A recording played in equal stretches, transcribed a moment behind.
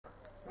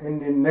In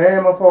the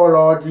name of our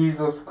Lord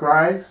Jesus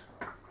Christ,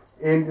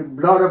 in the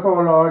blood of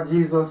our Lord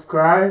Jesus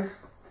Christ,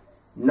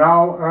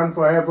 now and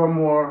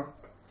forevermore.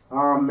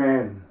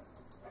 Amen.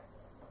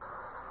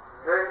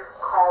 The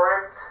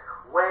correct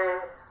way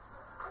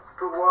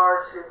to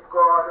worship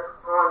God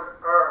on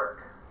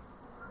earth,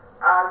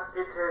 as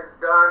it is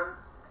done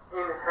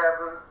in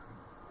heaven,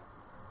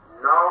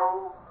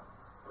 now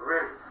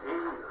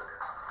revealed.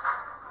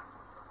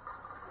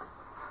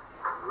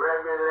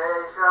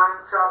 Revelation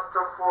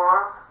chapter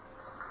 4,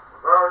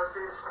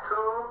 verses 2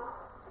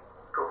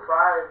 to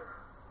 5.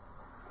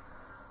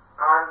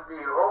 And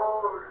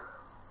behold,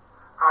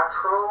 a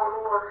throne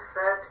was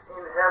set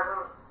in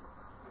heaven,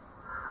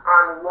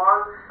 and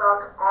one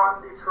sat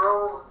on the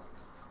throne.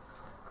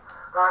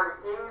 And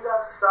he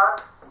that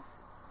sat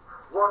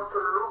was to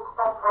look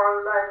upon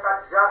like a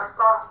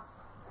jasper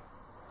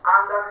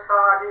and a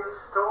sardine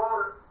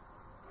stone.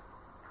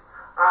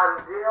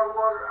 And there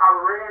was a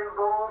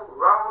rainbow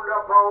round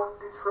about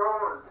the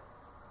throne,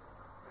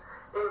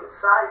 in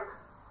sight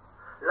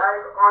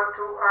like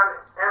unto an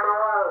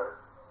emerald.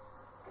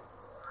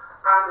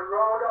 And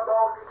round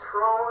about the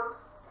throne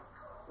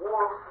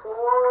were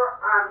 24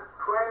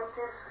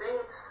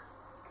 seats,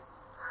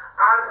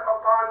 and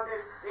upon the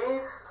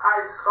seats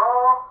I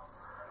saw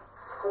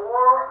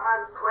 24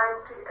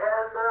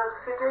 elders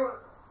sitting,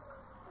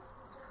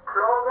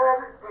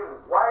 clothed in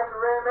white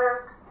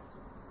raiment,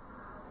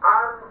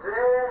 and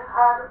they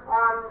had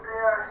on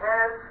their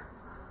heads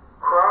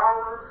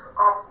crowns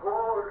of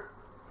gold.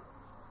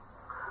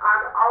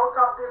 And out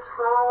of the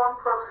throne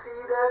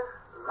proceeded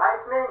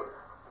lightnings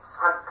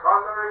and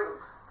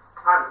thunderings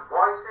and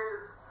voices,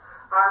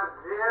 and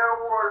there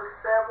were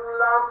 7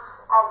 lamps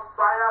of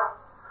fire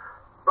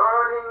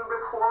burning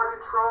before the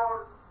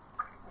throne,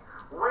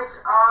 which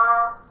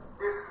are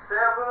the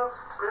 7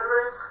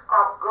 spirits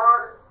of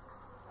God.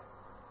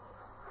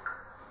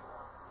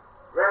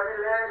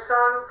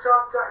 Revelation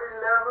chapter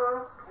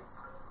 11,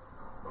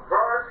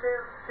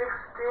 verses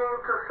 16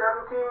 to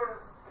 17.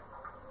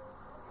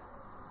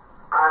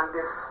 And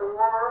the 24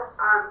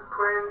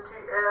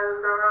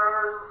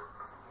 elders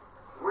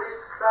which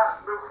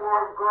sat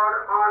before God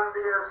on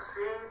their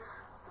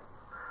seats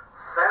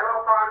fell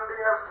upon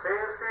their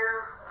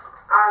faces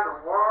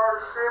and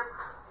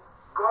worshipped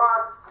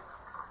God,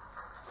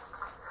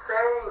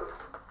 saying,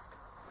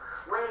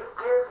 We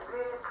give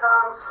thee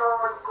thanks,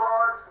 O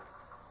God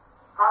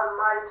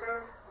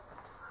Almighty,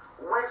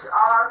 which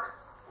art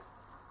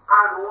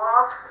and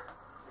wast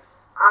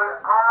and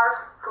art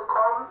to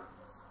come,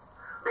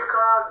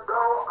 because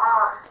thou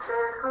hast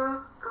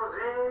taken to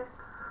thee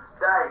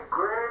thy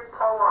great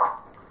power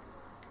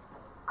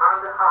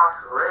and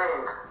hast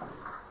reigned.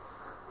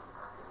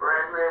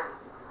 Brethren,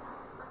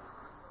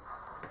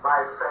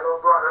 my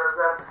fellow brothers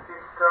and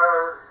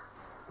sisters,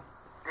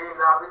 the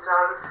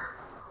inhabitants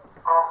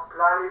of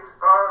planet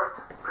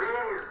Earth,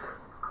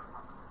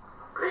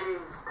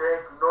 please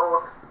take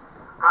note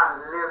and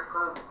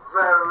listen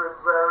very,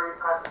 very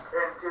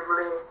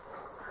attentively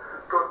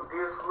to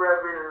this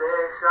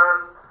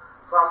revelation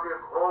from the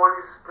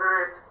Holy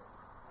Spirit,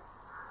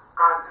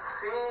 and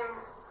see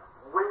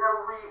where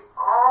we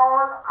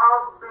all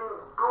have been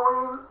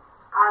doing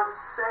and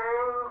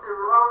saying the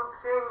wrong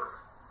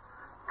things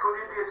to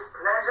the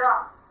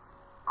displeasure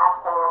of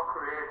our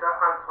Creator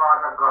and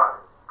Father God.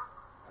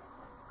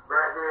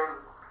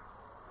 Brethren,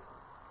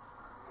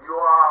 you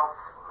have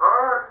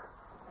heard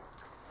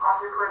of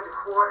the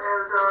 24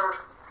 elders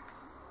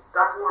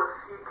that were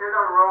seated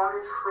around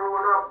the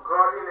throne of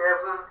God in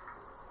heaven,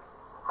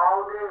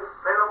 how they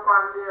fell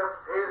upon their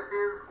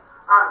faces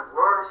and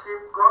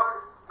worshiped God.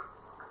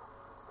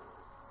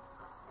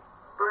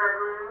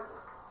 Brethren,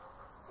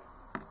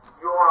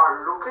 you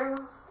are looking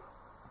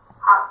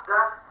at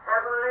that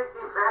heavenly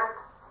event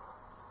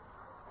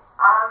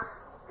as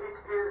it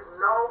is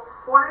now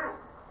fully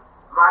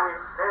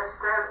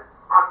manifested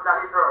on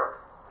planet Earth.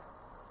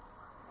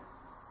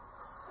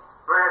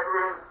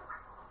 Brethren,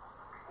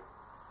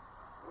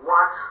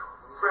 watch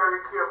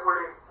very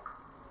carefully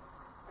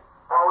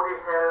how the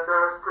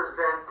elders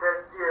presented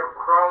their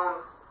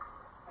crowns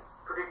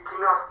to the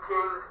King of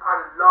Kings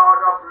and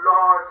Lord of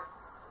Lords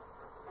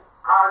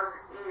as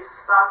he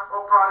sat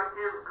upon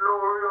his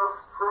glorious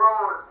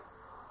throne.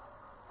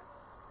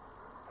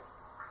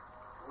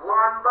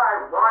 One by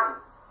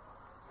one,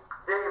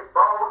 they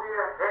bowed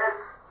their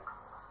heads,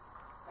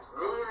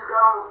 kneeled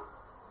down,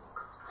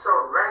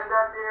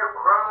 surrendered their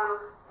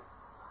crowns,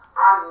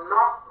 and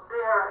knocked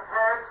their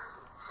heads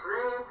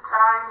 3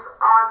 times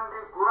on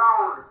the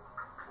ground,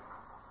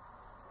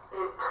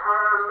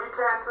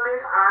 intermittently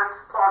and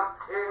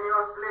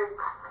spontaneously.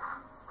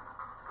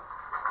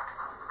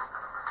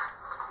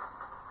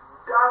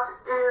 That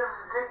is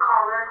the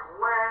correct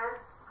way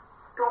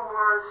to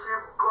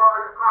worship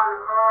God on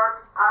earth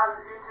as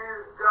it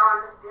is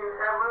done in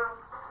heaven.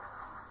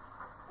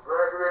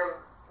 Brethren,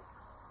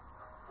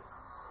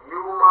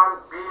 human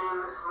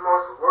beings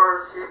must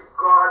worship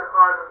God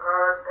on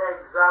earth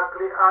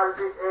exactly as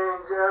the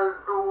angels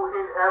do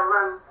in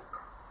heaven.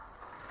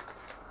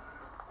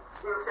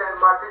 In St.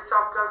 Matthew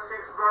chapter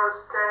 6 verse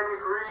 10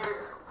 it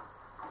reads,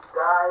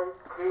 Thy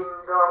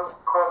kingdom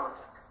come,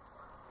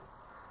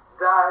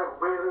 thy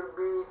will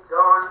be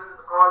done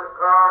on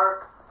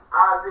earth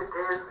as it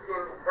is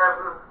in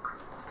heaven.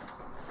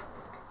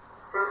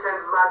 In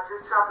St. Matthew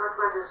chapter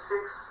 26,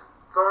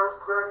 verse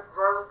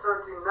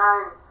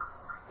 39,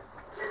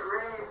 it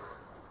reads,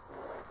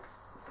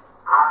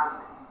 and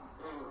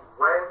he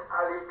went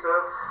a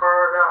little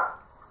further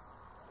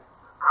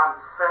and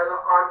fell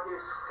on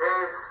his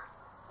face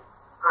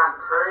and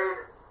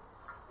prayed.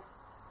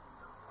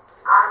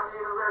 And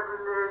in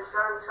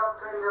Revelation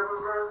chapter 11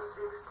 verse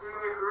 16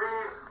 it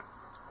reads,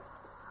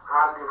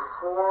 and the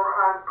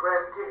 24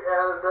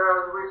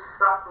 elders which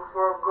sat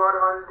before God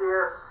on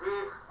their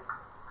seats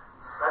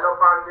fell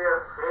upon their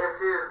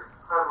faces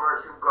and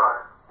worshiped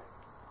God.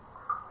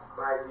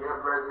 My dear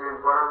brethren,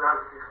 brothers and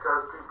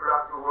sisters, people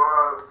of the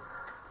world,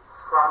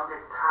 from the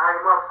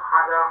time of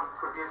Adam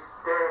to this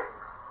day,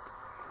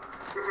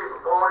 it is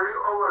only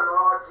our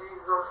Lord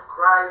Jesus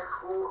Christ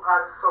who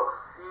has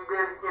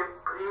succeeded in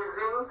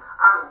pleasing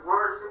and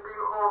worshiping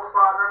our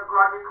Father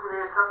God the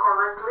Creator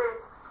correctly.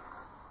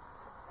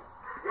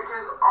 He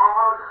is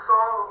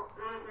also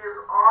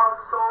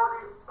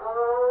the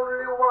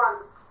only one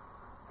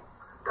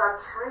that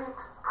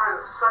treats and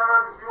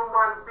serves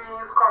human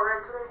beings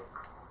correctly.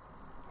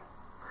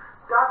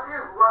 That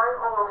is why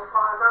our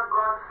Father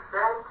God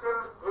sent him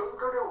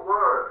into the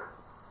world,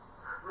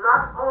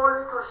 not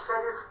only to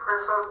shed his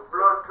precious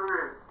blood to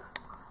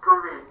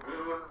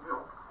redeem you,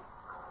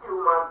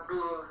 human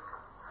beings,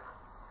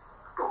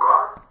 to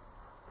God,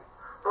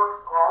 but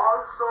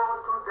also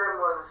to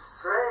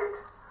demonstrate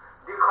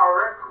the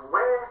correct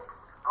way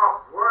of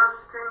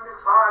worshiping the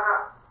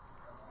Father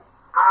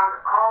and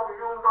how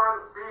human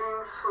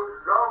beings should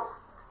love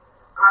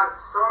and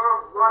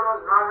serve one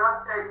another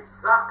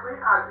exactly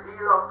as he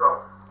loved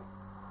us.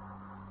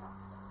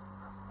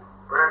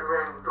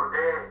 Brethren,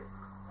 today,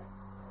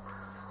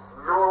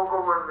 no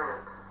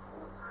government,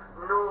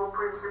 no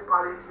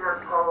principality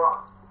and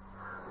power,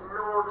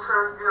 no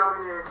church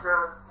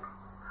denomination,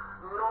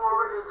 no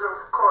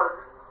religious cult,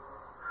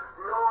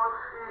 no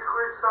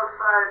secret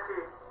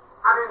society,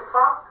 and in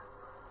fact,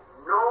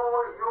 no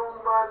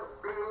human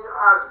being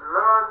has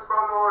learned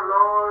from our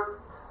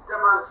Lord's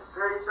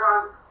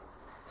demonstration,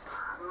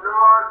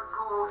 nor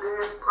do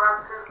they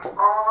practice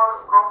all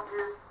of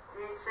his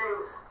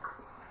teachings.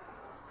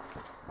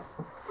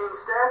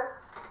 Instead,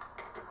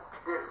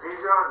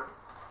 division,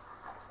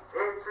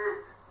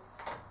 hatred,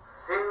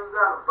 sins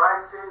and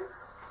vices,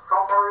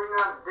 suffering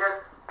and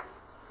death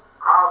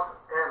have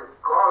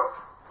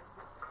engulfed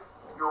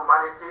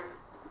humanity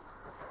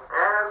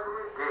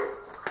every day.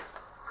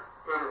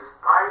 In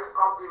spite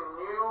of the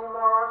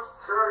numerous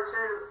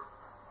churches,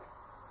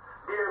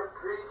 their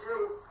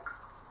preaching,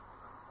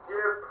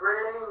 their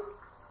praying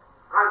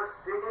and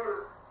singing,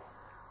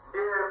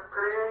 their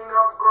playing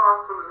of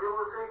gospel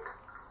music,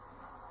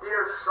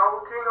 their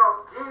shouting of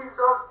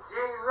Jesus,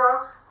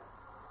 Jesus,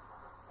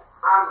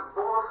 and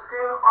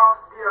boasting of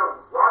their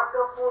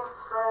wonderful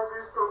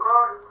service to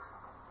God.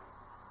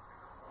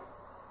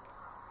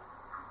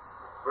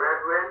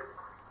 Brethren,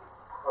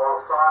 our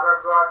Father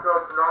God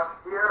does not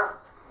hear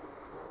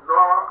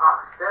nor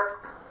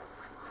accept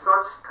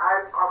such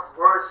type of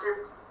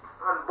worship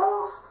and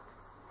boast.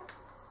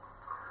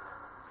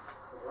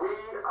 We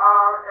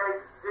are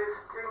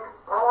existing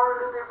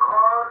only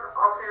because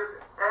of his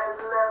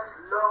endless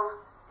love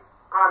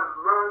and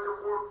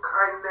merciful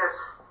kindness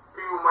to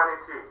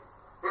humanity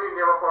in the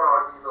name of our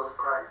Lord Jesus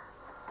Christ.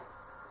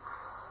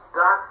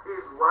 That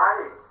is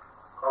why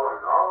our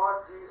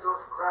Lord Jesus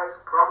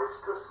Christ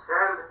promised to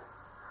send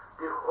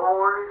the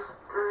Holy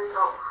Spirit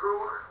of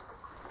truth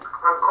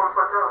and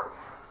comforter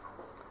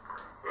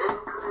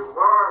into the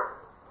world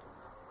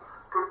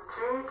to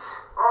teach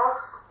us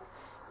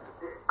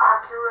the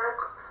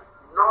accurate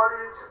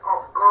knowledge of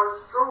God's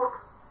truth,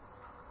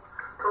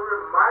 to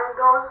remind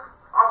us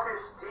of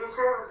his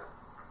teachings,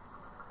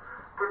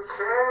 to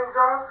change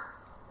us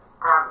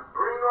and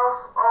bring us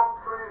up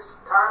to the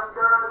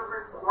standard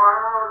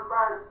required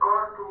by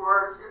God to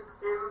worship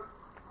him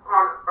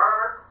on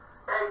earth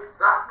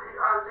exactly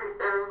as the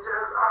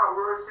angels are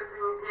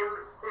worshiping him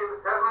in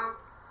heaven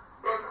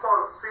in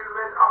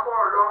fulfillment of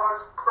our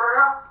Lord's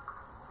prayer.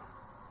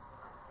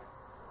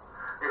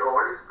 The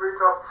Holy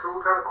Spirit of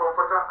truth and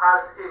comforter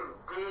has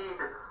indeed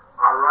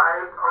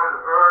arrived on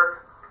earth,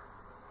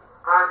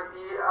 and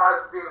he has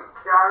been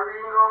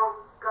carrying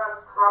out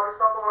that promise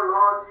of our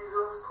Lord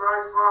Jesus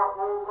Christ for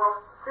over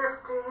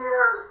 50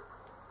 years.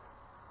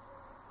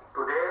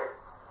 Today,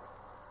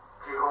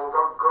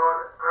 Jehovah God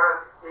and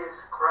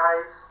his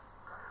Christ,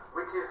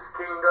 with his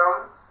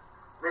kingdom,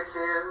 which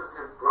is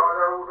the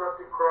brotherhood of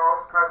the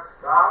cross and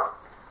staff,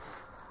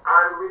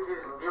 and with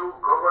his new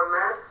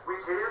government,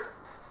 which is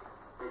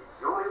the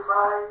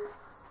unified,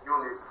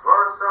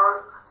 universal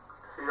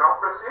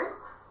theocracy,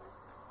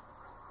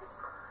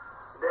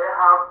 they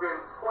have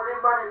been fully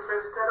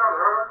manifested on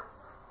earth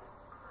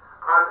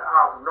and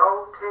have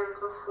now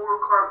taken full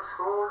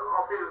control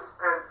of his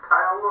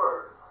entire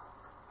world.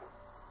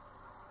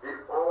 The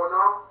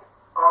owner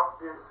of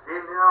the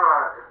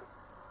vineyard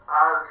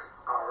has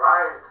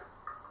arrived,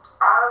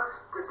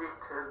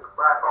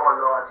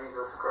 Lord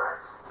Jesus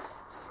Christ.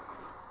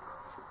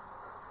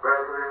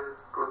 Brethren,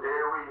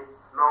 today we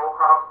now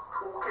have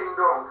two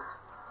kingdoms.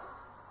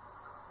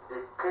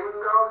 The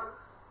kingdom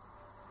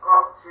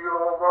of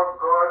Jehovah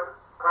God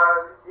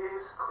and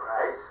His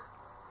Christ,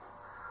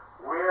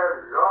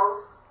 where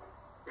love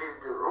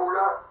is the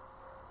ruler,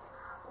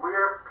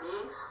 where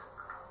peace,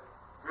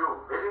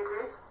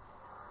 humility,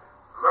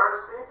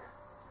 mercy,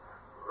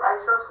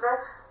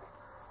 righteousness,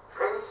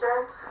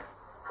 patience,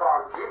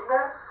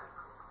 forgiveness,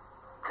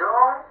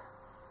 joy,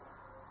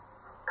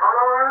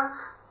 tolerance,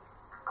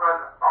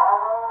 and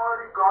all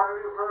the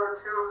godly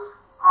virtues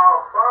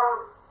are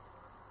found.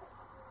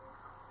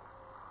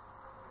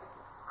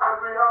 And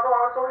we have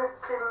also the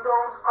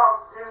kingdoms of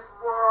this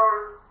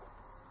world,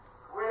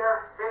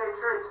 where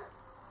hatred,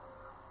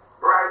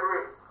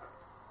 bribery,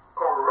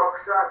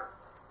 corruption,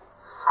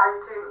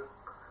 fighting,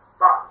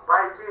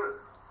 backbiting,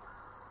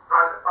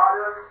 and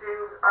other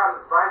sins and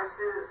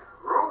vices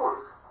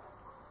rules.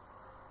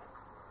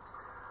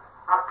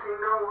 A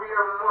kingdom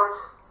where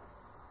much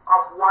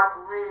of what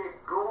we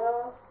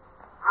do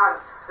and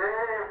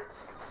say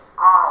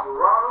are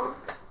wrong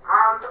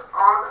and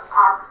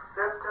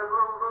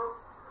unacceptable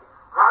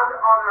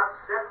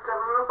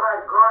by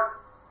God,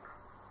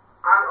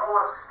 and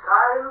our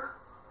style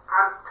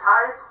and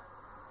type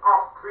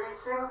of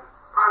preaching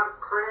and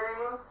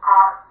praying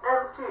are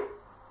empty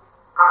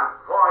and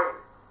void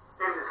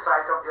in the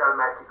sight of the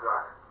Almighty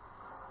God.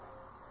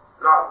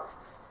 Now,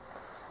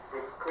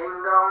 the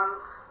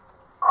kingdoms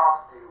of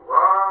the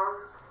world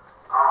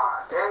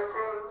are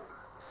ending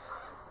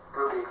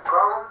to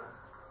become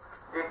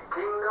the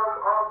kingdom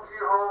of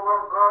Jehovah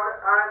God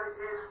and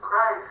His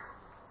Christ.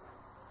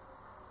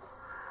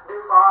 The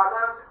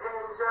Father's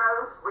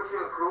angels, which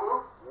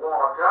include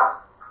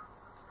water,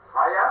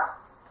 fire,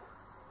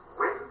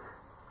 wind,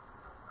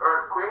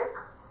 earthquake,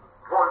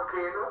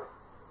 volcano,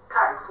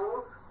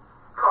 typhoon,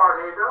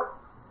 tornado,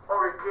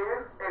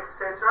 hurricane,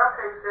 etc.,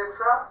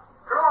 etc.,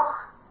 plus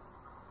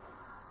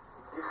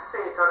the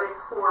satanic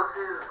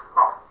forces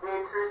of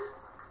hatred,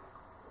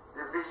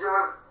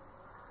 division,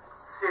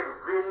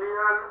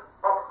 civilian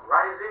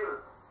uprising,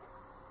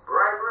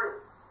 bribery,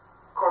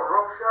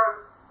 corruption,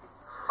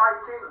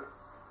 fighting,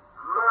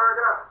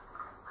 murder,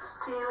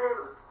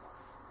 stealing,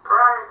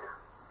 pride,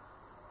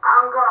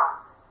 anger,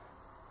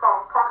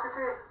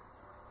 pomposity,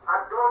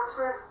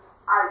 adultery,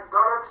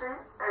 idolatry,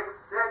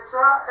 etc.,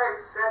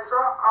 etc.,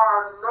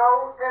 are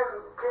now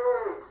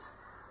engaged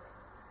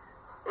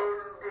in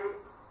the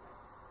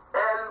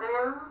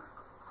ending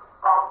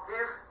of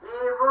this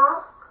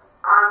evil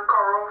and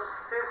corrupt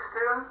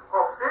system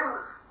of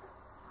things,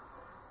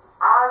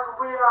 as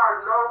we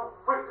are now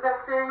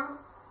witnessing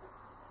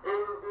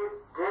in the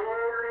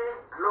daily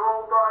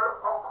global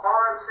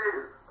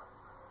occurrences,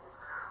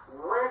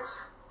 which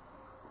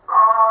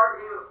are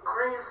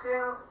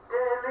increasing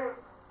daily,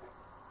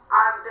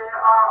 and they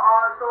are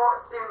also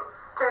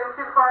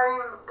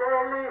intensifying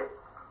daily.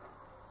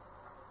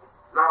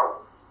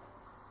 Now,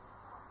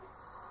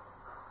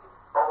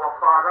 our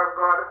Father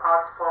God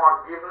has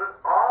forgiven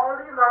all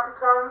the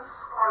inhabitants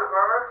on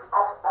earth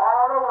of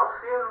all our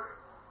sins,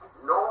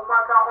 no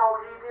matter how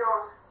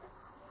hideous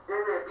they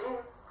may be.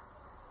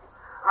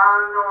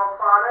 And our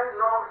Father is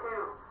now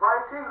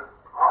inviting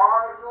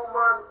all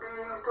human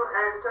beings to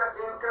enter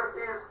into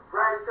His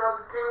righteous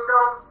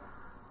kingdom,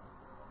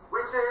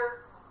 which is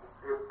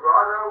the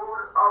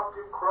brotherhood of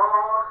the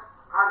cross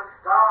and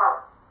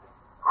star,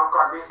 on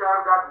condition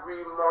that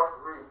we must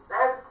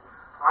repent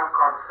and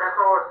confess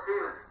our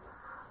sins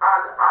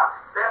and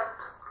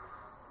accept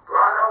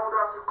brotherhood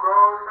of the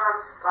cross and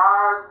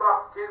star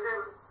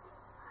baptism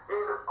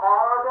in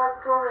order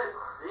to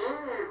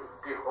receive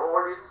the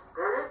Holy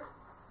Spirit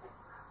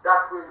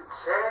that will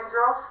change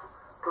us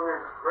to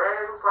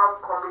refrain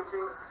from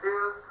committing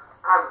sins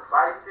and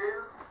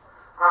vices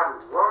and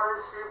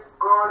worship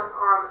God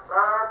on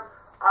earth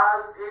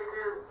as it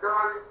is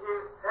done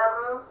in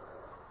heaven.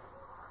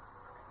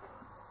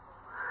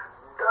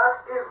 That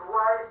is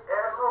why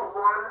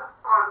everyone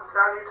on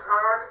planet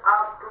Earth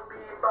has to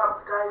be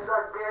baptized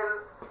again,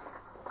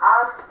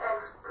 as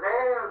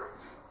explained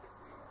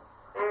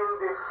in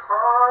the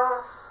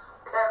first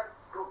step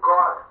to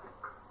God.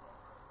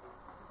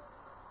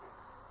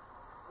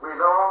 We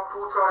now have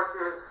two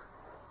choices.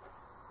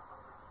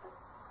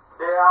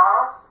 They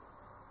are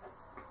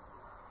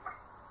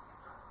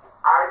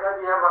either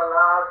the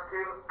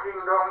everlasting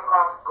kingdom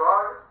of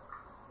God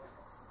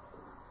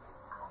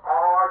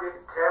or the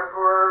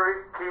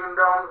temporary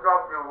kingdoms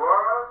of the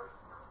world,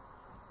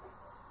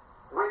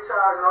 which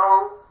are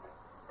now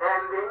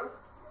ending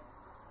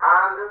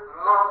and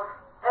must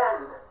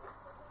end.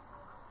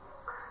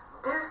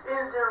 This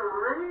is the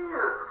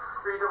real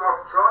freedom of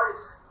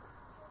choice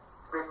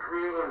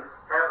between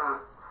heaven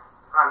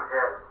and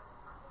hell.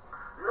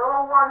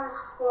 No one is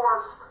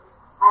forced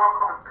or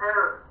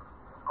compelled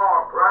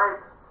or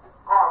bribed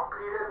or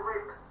pleaded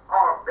with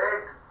or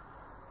begged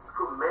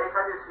to make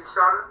a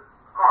decision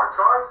or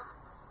choice.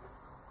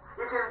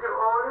 It is the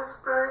Holy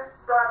Spirit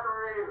that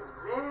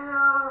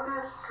reveals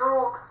this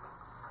truth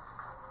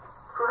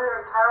to the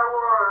entire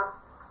world,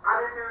 and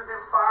it is the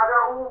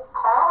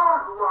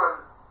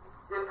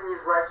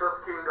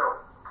kingdom,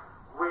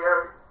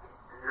 where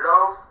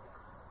love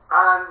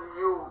and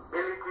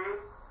humility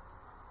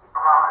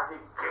are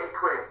the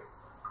gateway.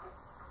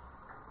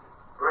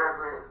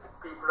 Brethren,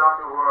 people of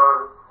the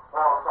world,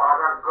 our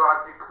Father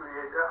God, the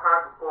Creator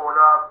and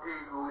owner of the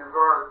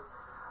universe,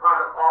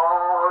 and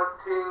all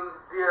things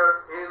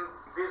there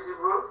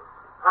invisible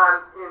and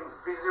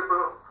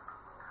invisible,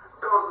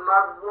 does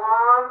not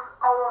want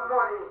our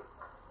money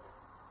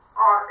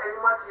or any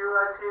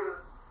material thing,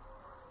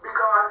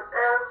 because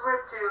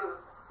everything,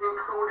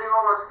 including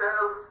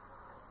ourselves,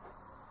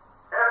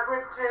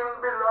 everything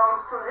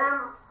belongs to Him.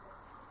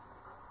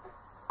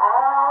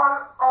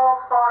 All our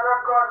Father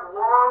God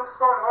wants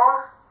from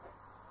us,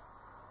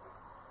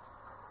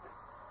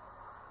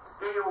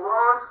 He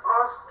wants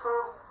us to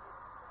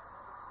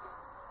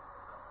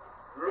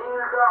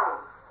kneel down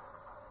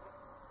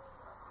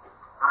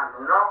and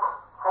knock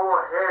our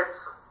heads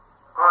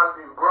on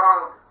the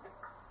ground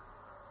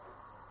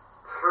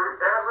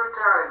every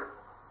time.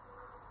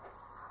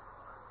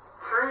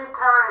 3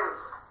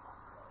 times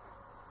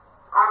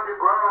on the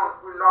ground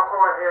we knock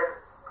our head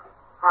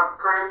and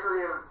pray to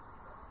Him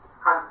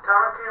and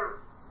thank Him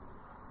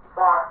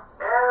for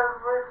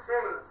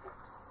everything,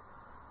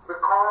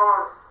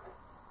 because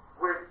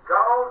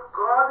without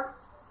God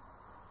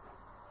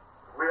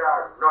we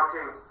are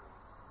nothing.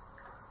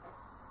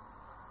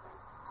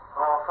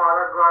 Our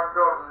Father God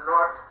does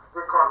not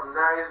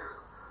recognize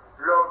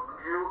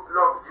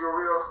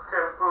luxurious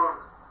temples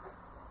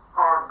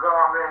or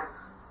garments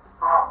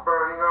or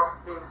burning of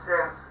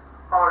incense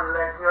or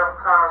lighting of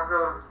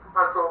candles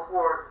and so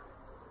forth.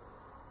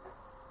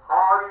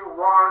 All He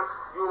wants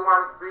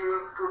human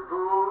beings to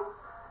do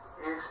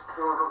is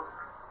to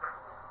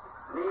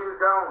kneel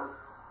down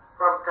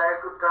from time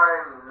to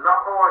time,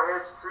 knock our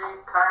heads 3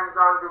 times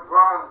on the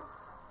ground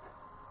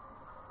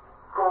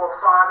to our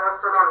Father,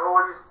 Son, and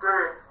Holy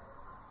Spirit,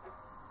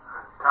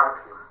 and thank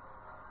Him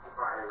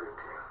for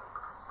everything.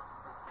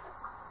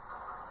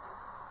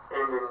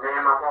 In the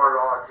name of our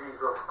Lord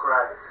Jesus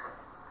Christ,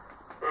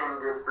 in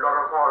the blood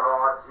of our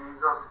Lord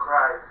Jesus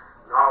Christ,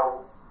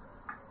 now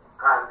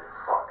and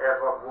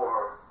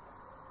forevermore.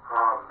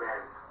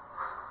 Amen.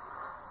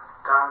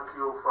 Thank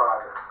you,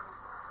 Father.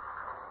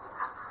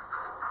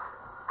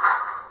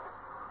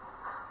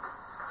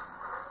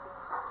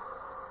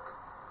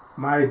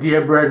 My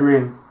dear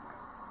brethren,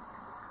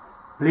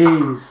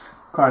 please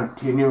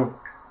continue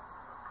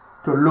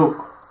to look,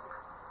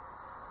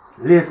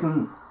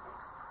 listen,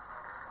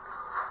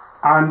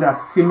 and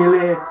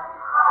assimilate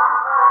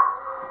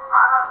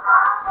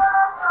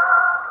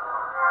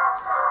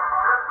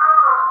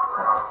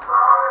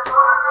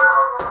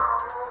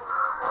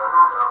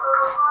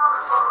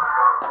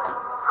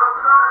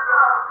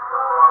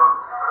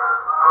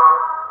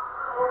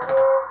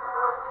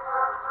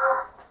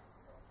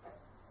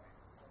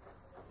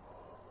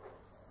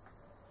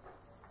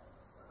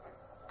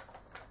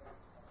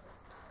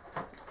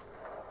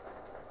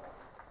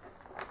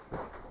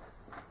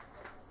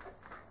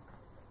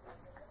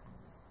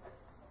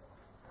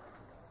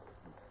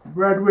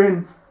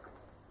brethren.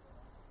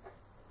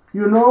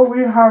 You know,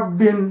 we have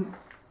been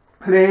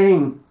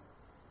playing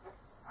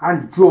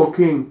and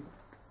joking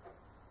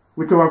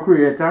with our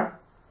Creator.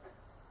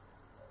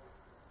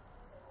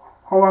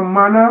 Our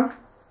manner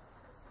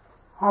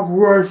of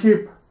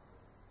worship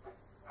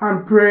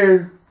and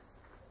praise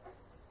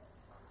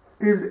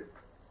is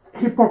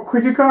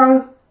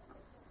hypocritical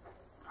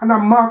and a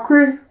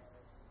mockery.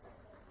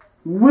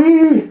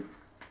 We,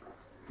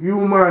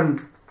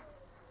 human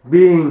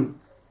beings,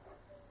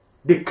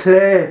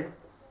 declare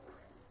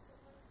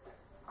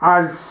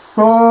as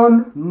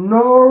shown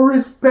no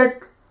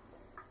respect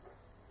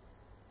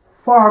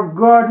for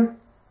God,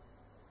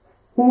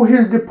 who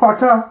is the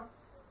potter,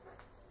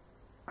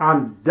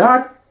 and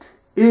that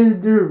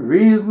is the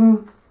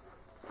reason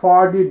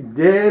for the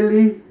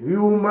daily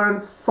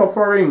human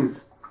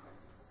sufferings,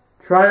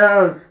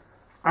 trials,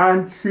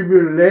 and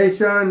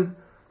tribulation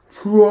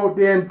throughout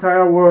the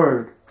entire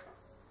world.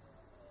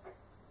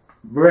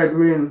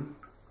 Brethren,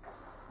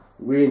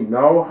 we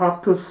now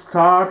have to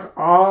start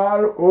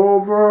all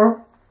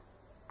over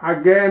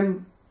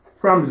again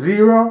from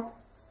zero.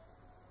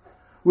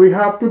 We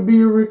have to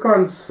be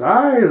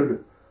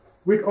reconciled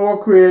with our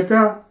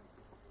Creator,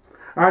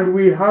 and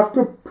we have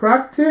to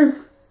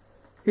practice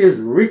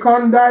His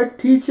recondite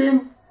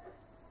teaching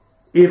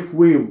if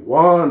we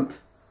want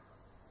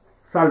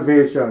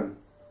salvation.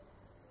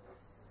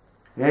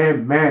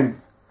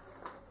 Amen.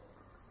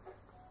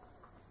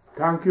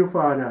 Thank you,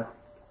 Father.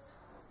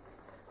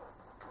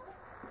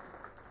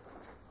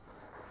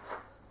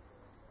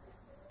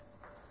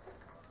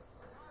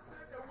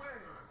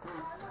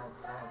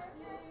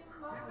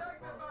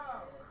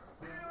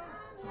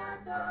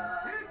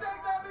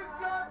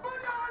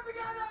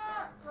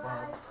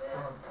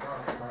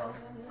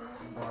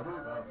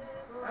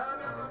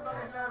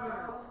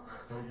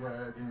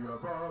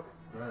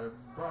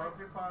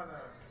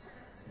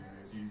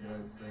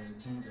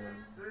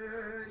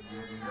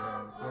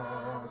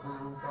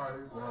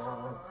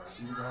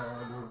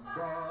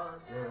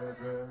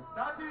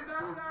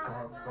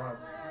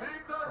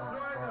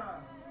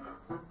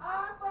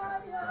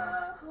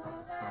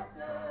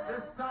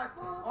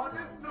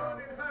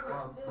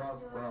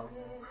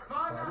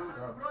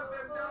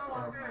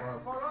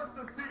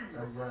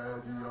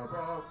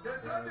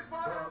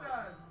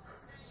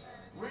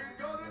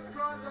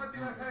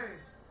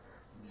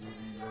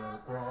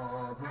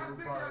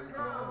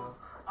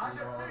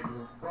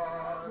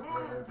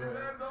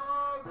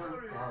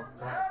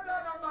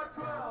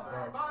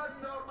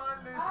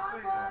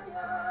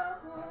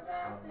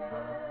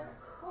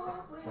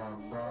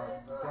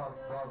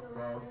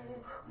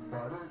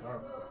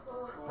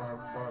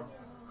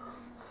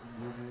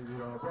 He brings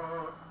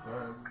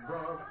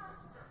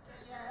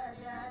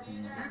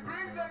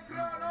the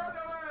crown all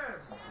the way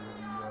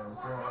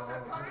from the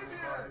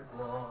Caribbean,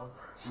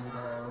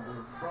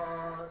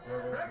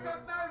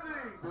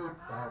 recognizing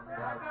that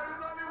there is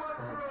only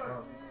one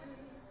throne.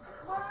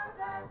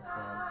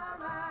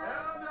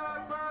 Elder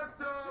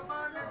Pastor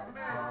Manley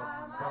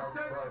Smith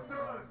ascends the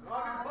throne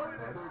of His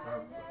Holiness.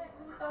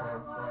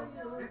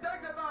 He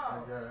takes a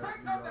bow,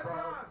 takes up the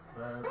crown,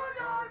 put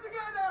your hands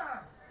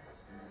together.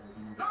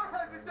 No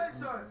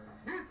hesitation.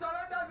 He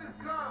surrenders his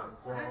crown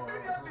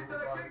immediately to the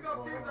King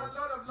of Kings and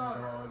Lord of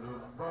Lords.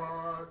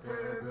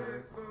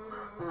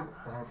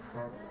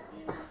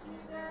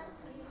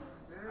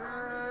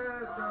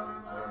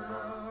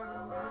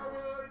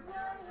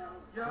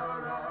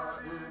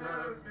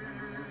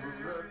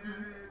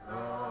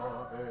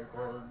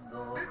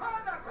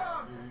 Behold, I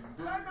come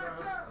by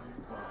myself.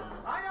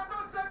 I am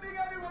not sending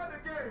anyone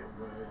again.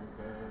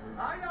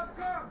 I have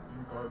come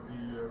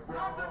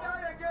not to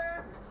die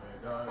again,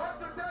 but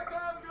to take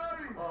all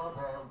glory,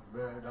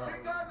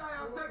 because I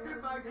have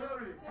taken my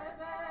glory.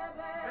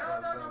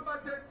 Elder number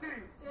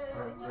 13,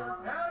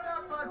 Elder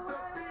Pastor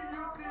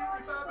P.U.T.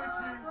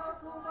 Ibabuchi,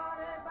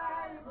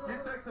 he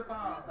takes a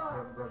bow.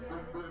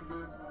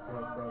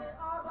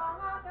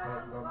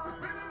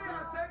 Speedily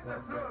ascends the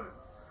throne.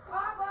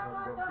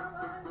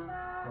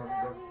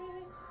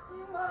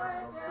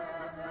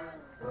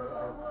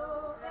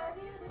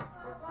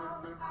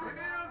 He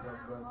kneels,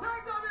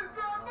 takes off his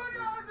crown, put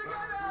your hands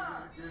together.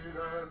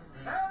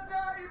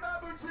 Elder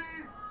Ibabuchi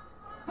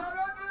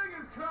surrendering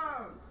his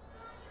crown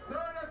to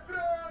the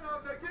throne of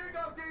the King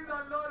of Kings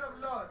and Lord of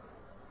Lords.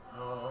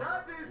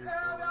 That is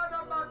Elder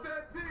number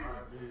 13,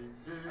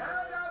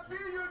 Elder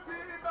P.U.T.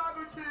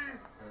 Ibabuchi,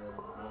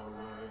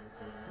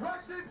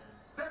 worships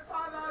the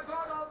Father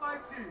God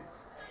Almighty.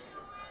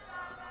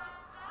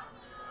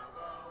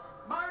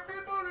 My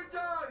people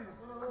rejoice.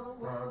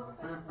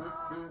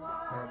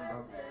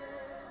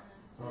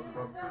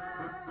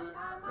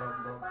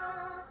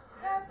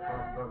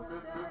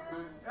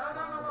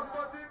 Elder number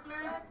 14,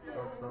 please.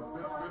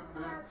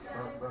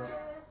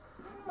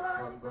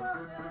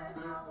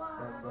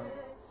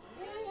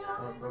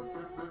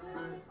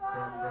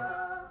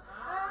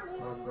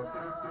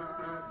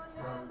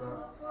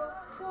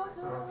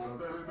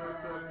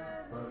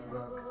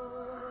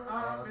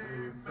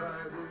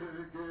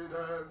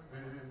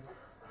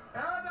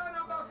 Elder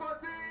number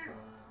 14,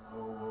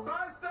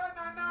 Pastor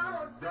Nana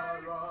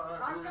Hossein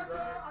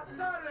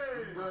Asare,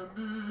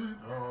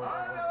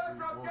 all the way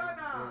from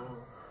Ghana.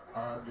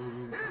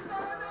 He's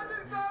surrendered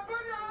his God.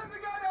 Put your hands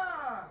together.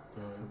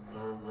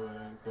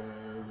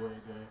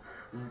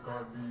 He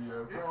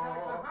takes a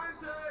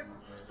handshake.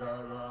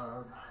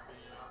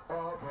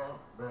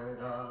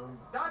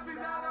 That is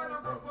Elder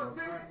number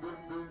 14,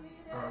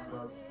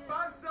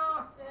 Pastor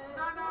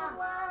Nana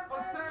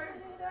Hossein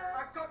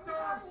Akoto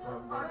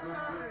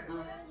Asare.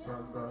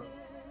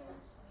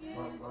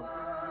 Ladies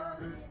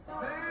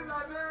and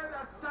men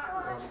that sat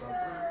on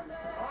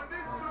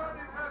this throne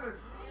in heaven,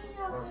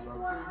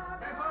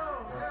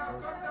 behold, they have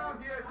come down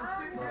here to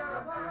sit here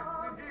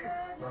with him,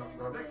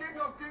 the King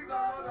of Kings and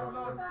Lord of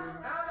Lords.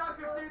 Elder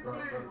 15,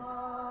 please.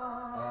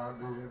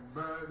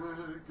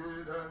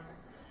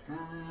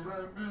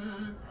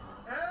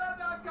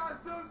 Elder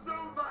Kasusu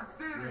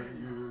Vasiri,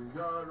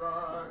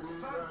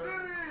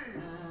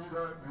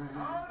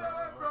 all the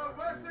way from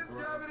Western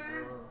Germany.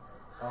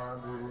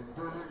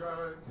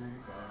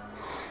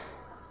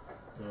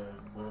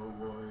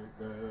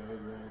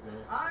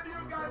 And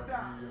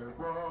Uganda.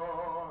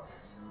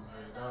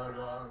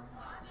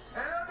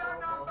 Elder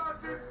number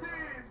 15,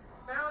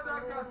 Elder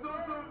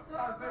Kasusu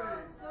Vasiri.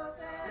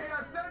 He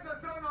ascends the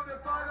throne of the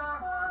Father,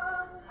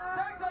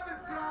 takes up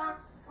his crown,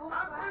 and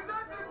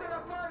presents it to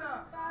the Father.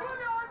 Put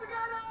your hands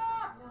together!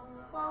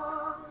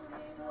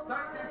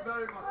 Thank you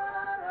very much.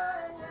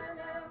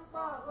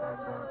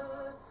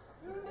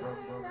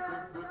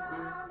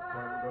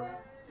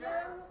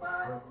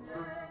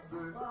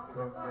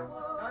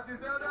 That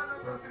is Elder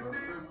number 15.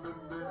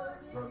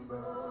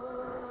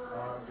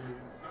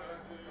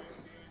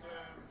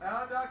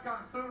 Elder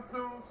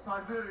Kasusu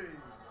Faziri.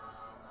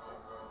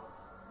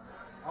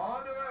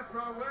 All the way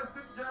from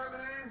Western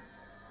Germany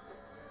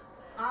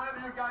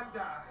and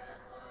Uganda.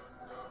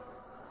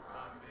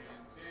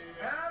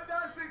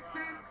 Elder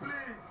 16,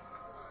 please.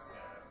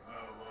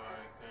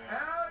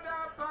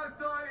 Elder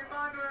Pastor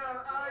Emmanuel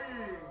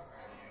Ayi.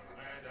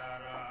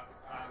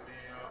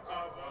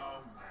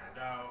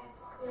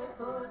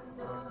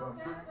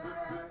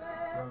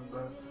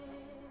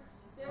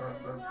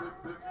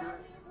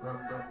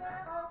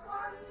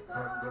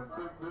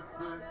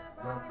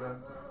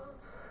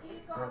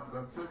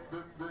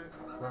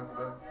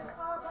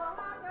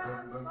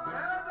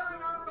 Elder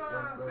number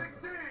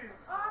 16,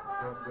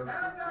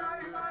 Elder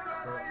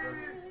Emmanuel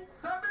Ayi.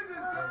 Submit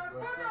his blood,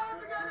 put your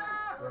hands together.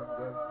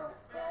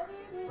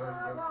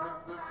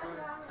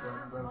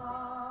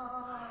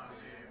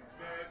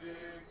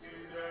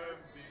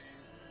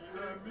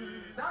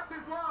 That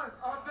is one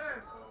of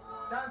them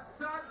that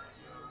sat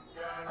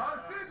on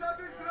seats of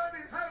this throne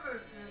in heaven.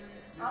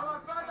 Our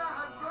Father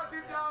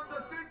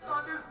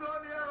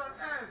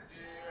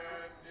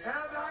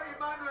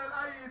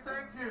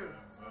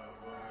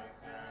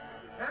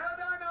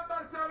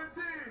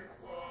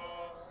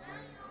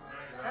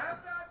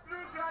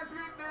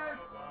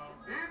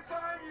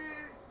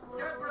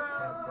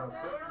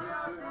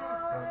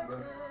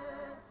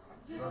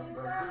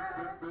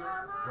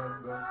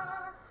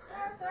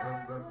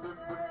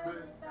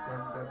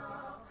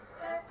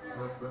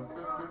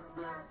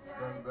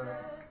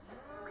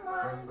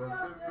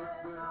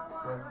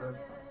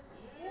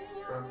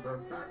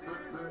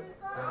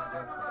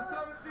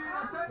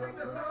Ascending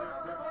the throne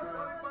of the Most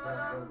Holy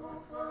Father,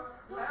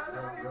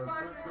 Elder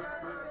inviting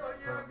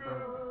Onyago.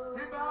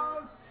 He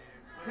bows,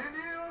 he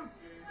kneels,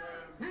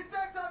 he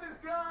takes out his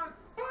crown.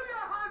 Put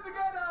your hands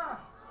together.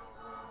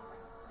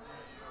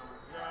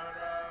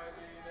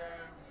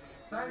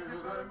 Thank you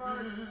very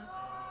much.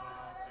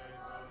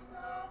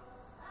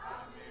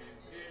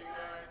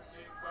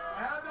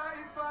 Elder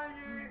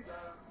Ifeanyi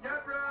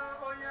Gabriel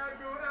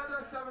Onyago,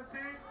 Elder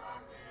 17,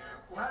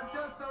 has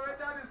just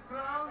surrendered his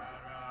crown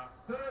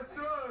to the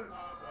throne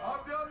of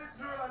the only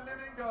true and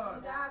living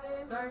God.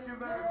 Thank you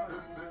very much.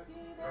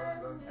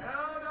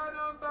 Elder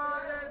number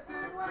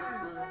 18,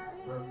 please.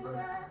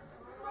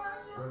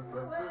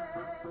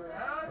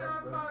 Elder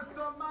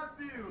Pastor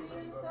Matthew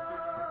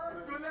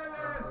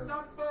Kulele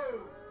Sambo.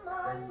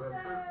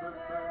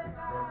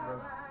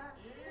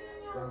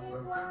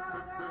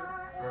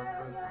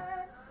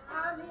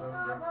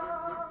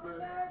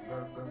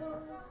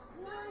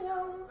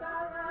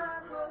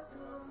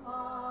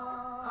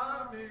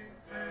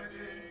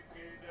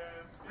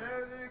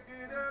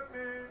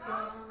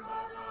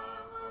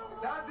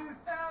 That is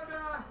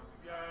Elder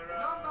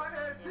number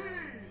 18.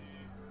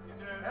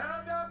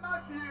 Elder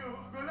Matthew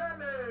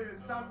Gulele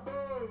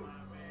Sambo,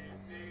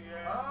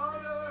 all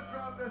the way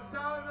from the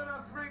Southern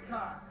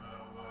Africa,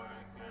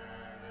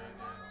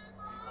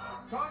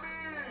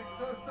 coming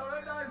to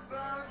surrender his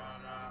crown.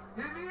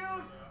 He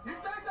kneels, he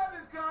takes up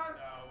his crown,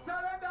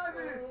 surrenders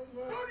it.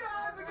 Put your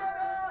hands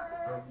together.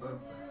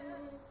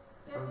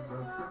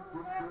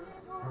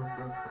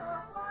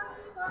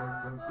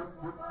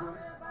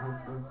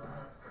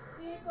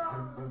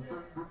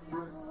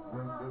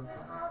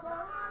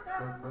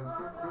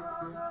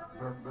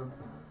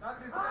 That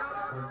is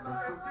Elder number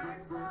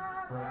 18,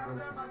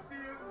 Elder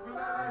Matthew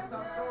Gulele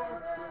Sambo.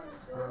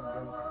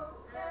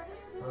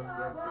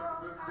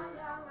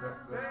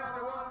 They are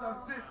the ones that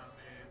sit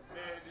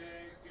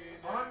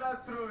on that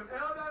throne.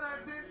 Elder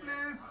 19,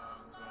 please.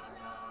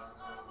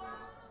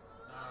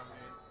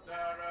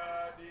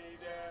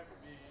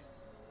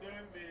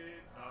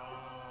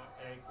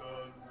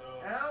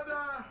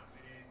 Elder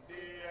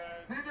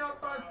Senior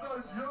Pastor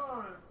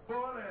John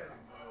Bole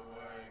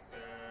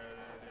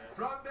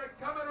from the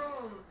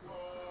Cameroon.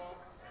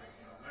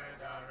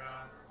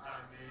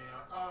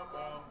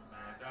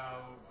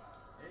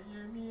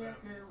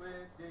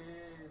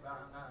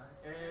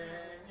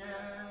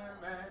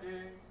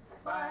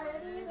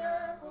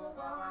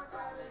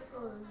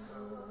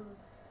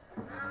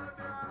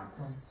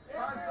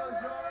 Pastor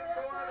John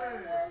Bole.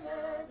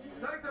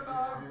 Thanks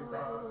about.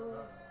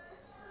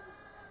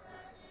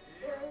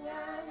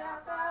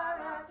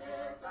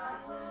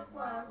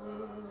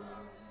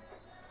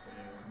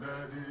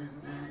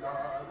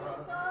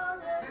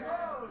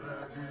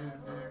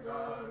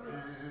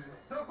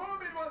 To whom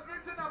it was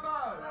written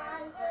about.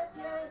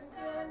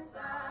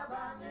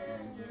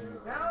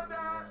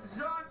 Elder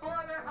John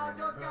Bole has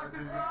just got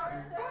his God.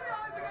 Put your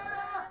hands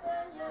together.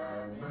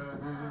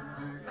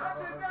 That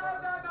is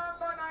Elder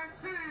number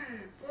 19.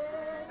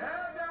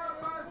 Elder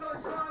Pastor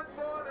John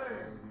Bole.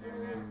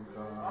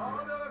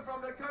 All the way from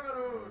the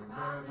Cameroon.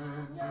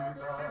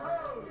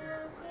 Behold,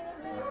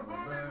 to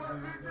whom it was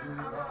written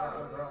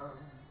about.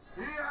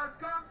 He has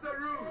come to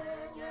rule.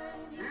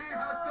 He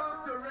has come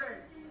to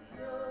reign.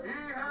 He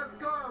has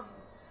come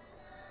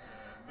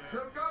to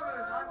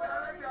govern and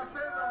direct the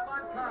affairs of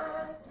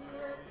mankind.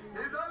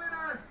 His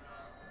Holiness,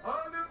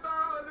 OLUMBA,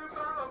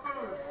 OLUMBA Obu,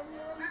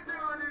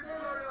 sitting on his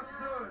glorious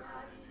throne.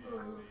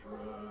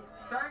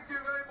 Thank you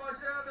very much,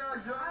 Elder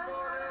Jean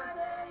Bole.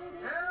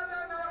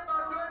 Elder number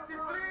 20,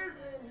 please.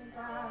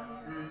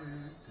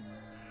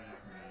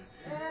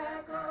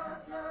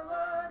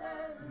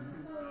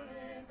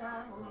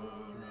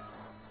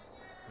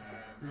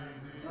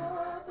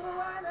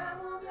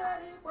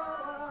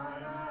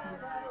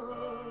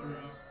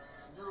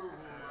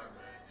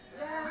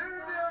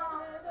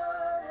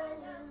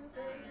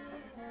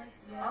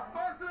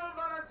 Apostle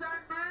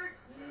Valentine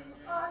Briggs,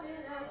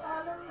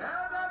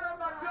 Elder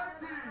number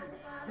 20,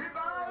 he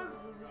bows,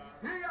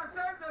 he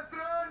ascends the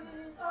throne,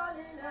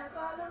 only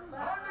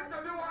to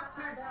do one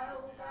thing,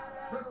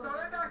 to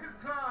surrender his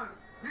crown.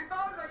 He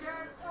bows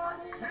again,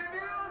 he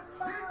kneels,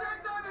 he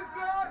takes on his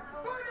crown.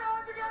 Put your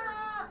hands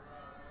together.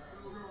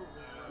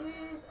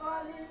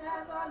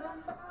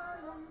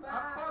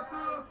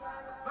 Apostle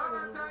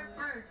Valentine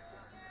Briggs,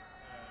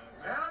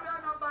 Elder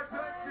number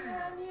 20,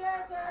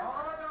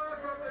 all the way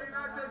from the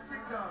United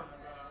Kingdom.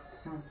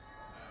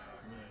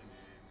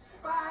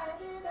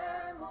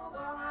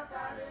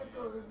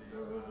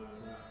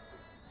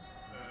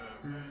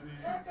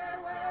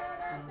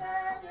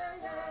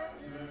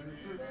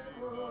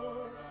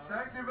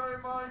 Thank you very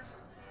much,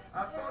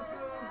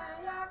 Apostle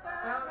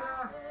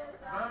Elder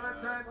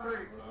Valentine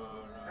Briggs,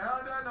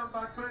 Elder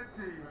number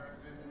 20.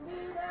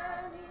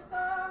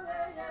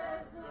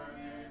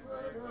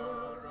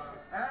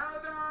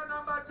 Elder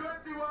number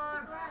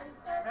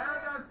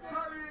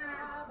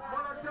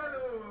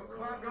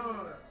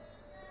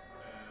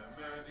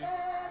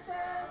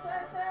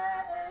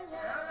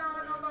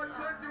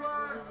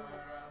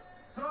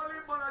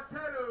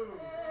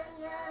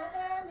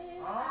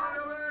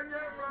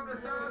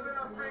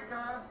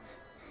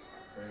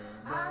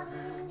He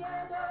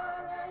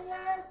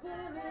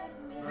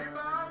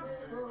bows.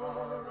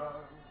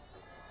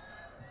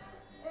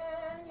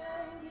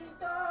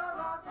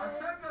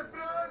 Ascend the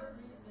throne.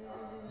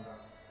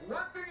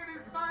 One thing in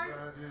his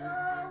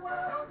mind.